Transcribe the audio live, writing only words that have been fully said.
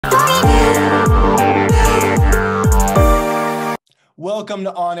Welcome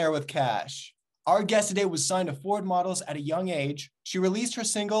to On Air with Kash. Our guest today was signed to Ford Models at a young age. She released her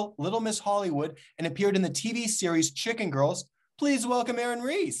single, Little Miss Hollywood, and appeared in the TV series Chicken Girls. Please welcome Erin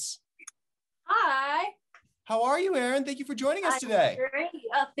Reese. Hi. How are you, Erin? Thank you for joining us today. Great.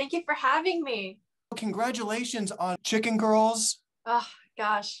 Thank you for having me. Congratulations on Chicken Girls. Oh,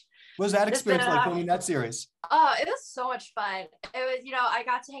 gosh. What was that experience like filming that series? Oh, it was so much fun. It was, I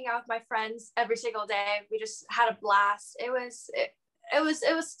got to hang out with my friends every single day. We just had a blast. It was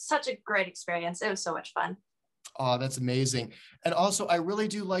such a great experience. It was so much fun. Oh, that's amazing. And also, I really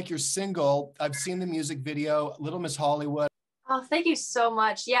do like your single. I've seen the music video, Little Miss Hollywood. Oh, thank you so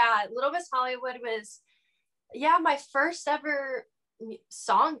much. Yeah, Little Miss Hollywood was, my first ever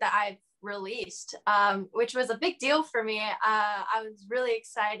song that I've released, which was a big deal for me. I was really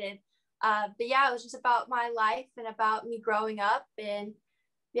excited. But yeah, it was just about my life and about me growing up, and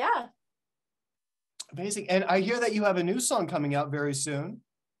yeah. Amazing. And I hear that you have a new song coming out very soon.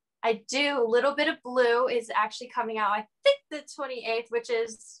 I do. Little Bit of Blue is actually coming out, I think the 28th, which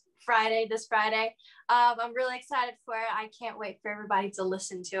is this Friday. I'm really excited for it. I can't wait for everybody to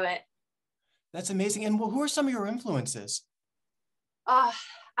listen to it. That's amazing. And who are some of your influences? I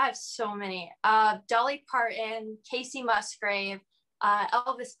have so many. Dolly Parton, Casey Musgrave,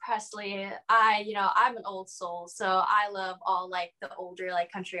 Elvis Presley. I'm an old soul, so I love all the older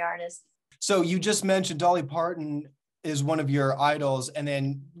country artists. So you just mentioned Dolly Parton is one of your idols, and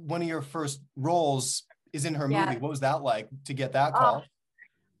then one of your first roles is in her movie. What was that like to get that call?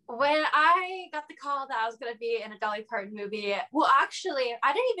 When I got the call that I was going to be in a Dolly Parton movie, well, actually,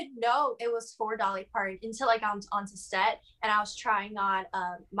 I didn't even know it was for Dolly Parton until I got onto set and I was trying on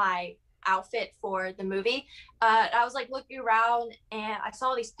my outfit for the movie. I was looking around and I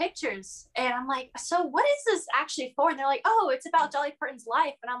saw these pictures and I'm like, so what is this actually for? And they're like, oh, it's about Dolly Parton's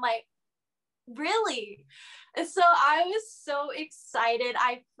life. And I'm like, really? And so I was so excited.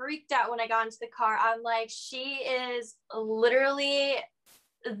 I freaked out when I got into the car. I'm like, she is literally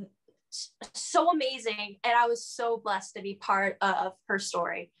so amazing, and I was so blessed to be part of her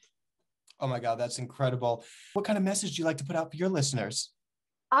story. Oh my God, that's incredible. What kind of message do you like to put out for your listeners?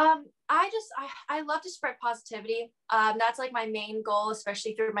 I love to spread positivity. That's my main goal,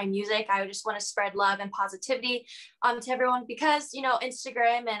 especially through my music. I just want to spread love and positivity to everyone, because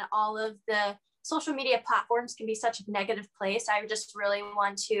Instagram and all of the social media platforms can be such a negative place. I just really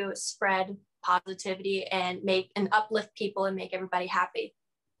want to spread positivity and uplift people and make everybody happy.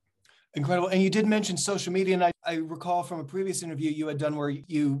 Incredible. And you did mention social media, and I recall from a previous interview you had done where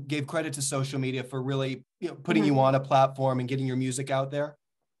you gave credit to social media for really putting you on a platform and getting your music out there.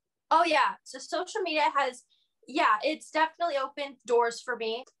 Oh yeah, so social media it's definitely opened doors for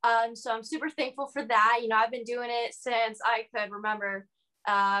me. So I'm super thankful for that. I've been doing it since I could remember.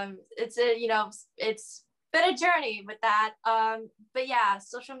 It's been a journey with that. But yeah,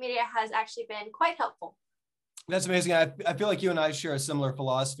 social media has actually been quite helpful. That's amazing. I feel like you and I share a similar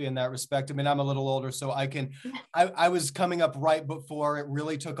philosophy in that respect. I mean, I'm a little older, so I was coming up right before it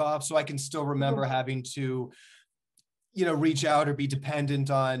really took off. So I can still remember having to, reach out or be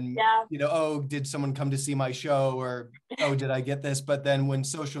dependent on, oh, did someone come to see my show, or, oh, did I get this? But then when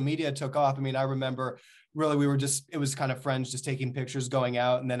social media took off, I mean, I remember really it was kind of friends just taking pictures, going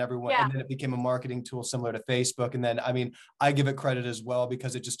out, and then and then it became a marketing tool similar to Facebook. And then, I mean, I give it credit as well,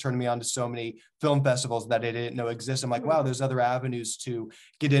 because it just turned me on to so many film festivals that I didn't know exist. I'm like, wow, there's other avenues to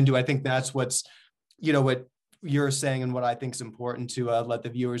get into. I think that's what's, what you're saying, and what I think is important to let the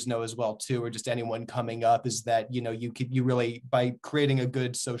viewers know as well too, or just anyone coming up, is that, you really, by creating a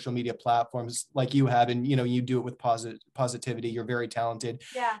good social media platforms like you have, and, you do it with positivity, you're very talented.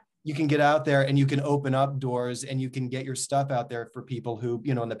 Yeah. You can get out there and you can open up doors and you can get your stuff out there for people who,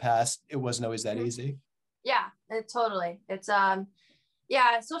 in the past, it wasn't always that easy. Yeah, totally. It's,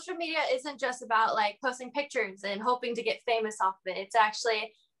 social media isn't just about posting pictures and hoping to get famous off of it. It's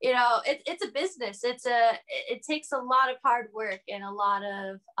actually, it's a business. It takes a lot of hard work and a lot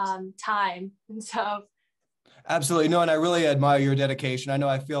of time. And so. Absolutely. No, and I really admire your dedication.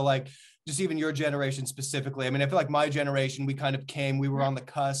 I feel like just even your generation specifically. I mean, I feel like my generation, we were on the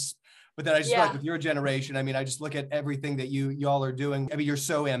cusp, but then I just feel like with your generation, I mean, I just look at everything that y'all are doing. I mean, you're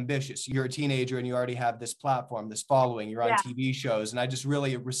so ambitious. You're a teenager and you already have this platform, this following, you're on TV shows. And I just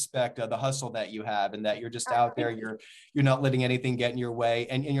really respect the hustle that you have, and that you're just out there. You're not letting anything get in your way,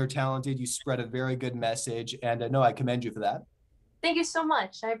 and you're talented. You spread a very good message. And no, I commend you for that. Thank you so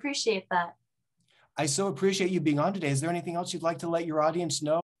much. I appreciate that. I so appreciate you being on today. Is there anything else you'd like to let your audience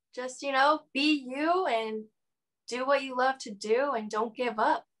know? Just, be you and do what you love to do, and don't give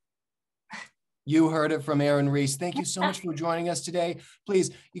up. You heard it from Erin Reese. Thank you so much for joining us today.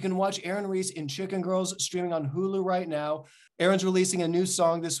 Please, you can watch Erin Reese in Chicken Girls streaming on Hulu right now. Erin's releasing a new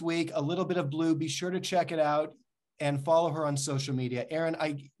song this week, A Little Bit of Blue. Be sure to check it out and follow her on social media. Erin,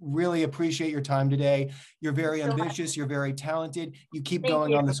 I really appreciate your time today. You're very ambitious. You're very talented. You keep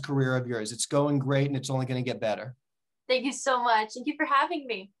going on this career of yours. It's going great, and it's only going to get better. Thank you so much. Thank you for having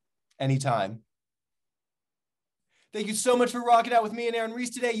me. Anytime. Thank you so much for rocking out with me and Erin Reese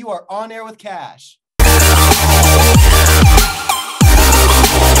today. You are on air with Kash.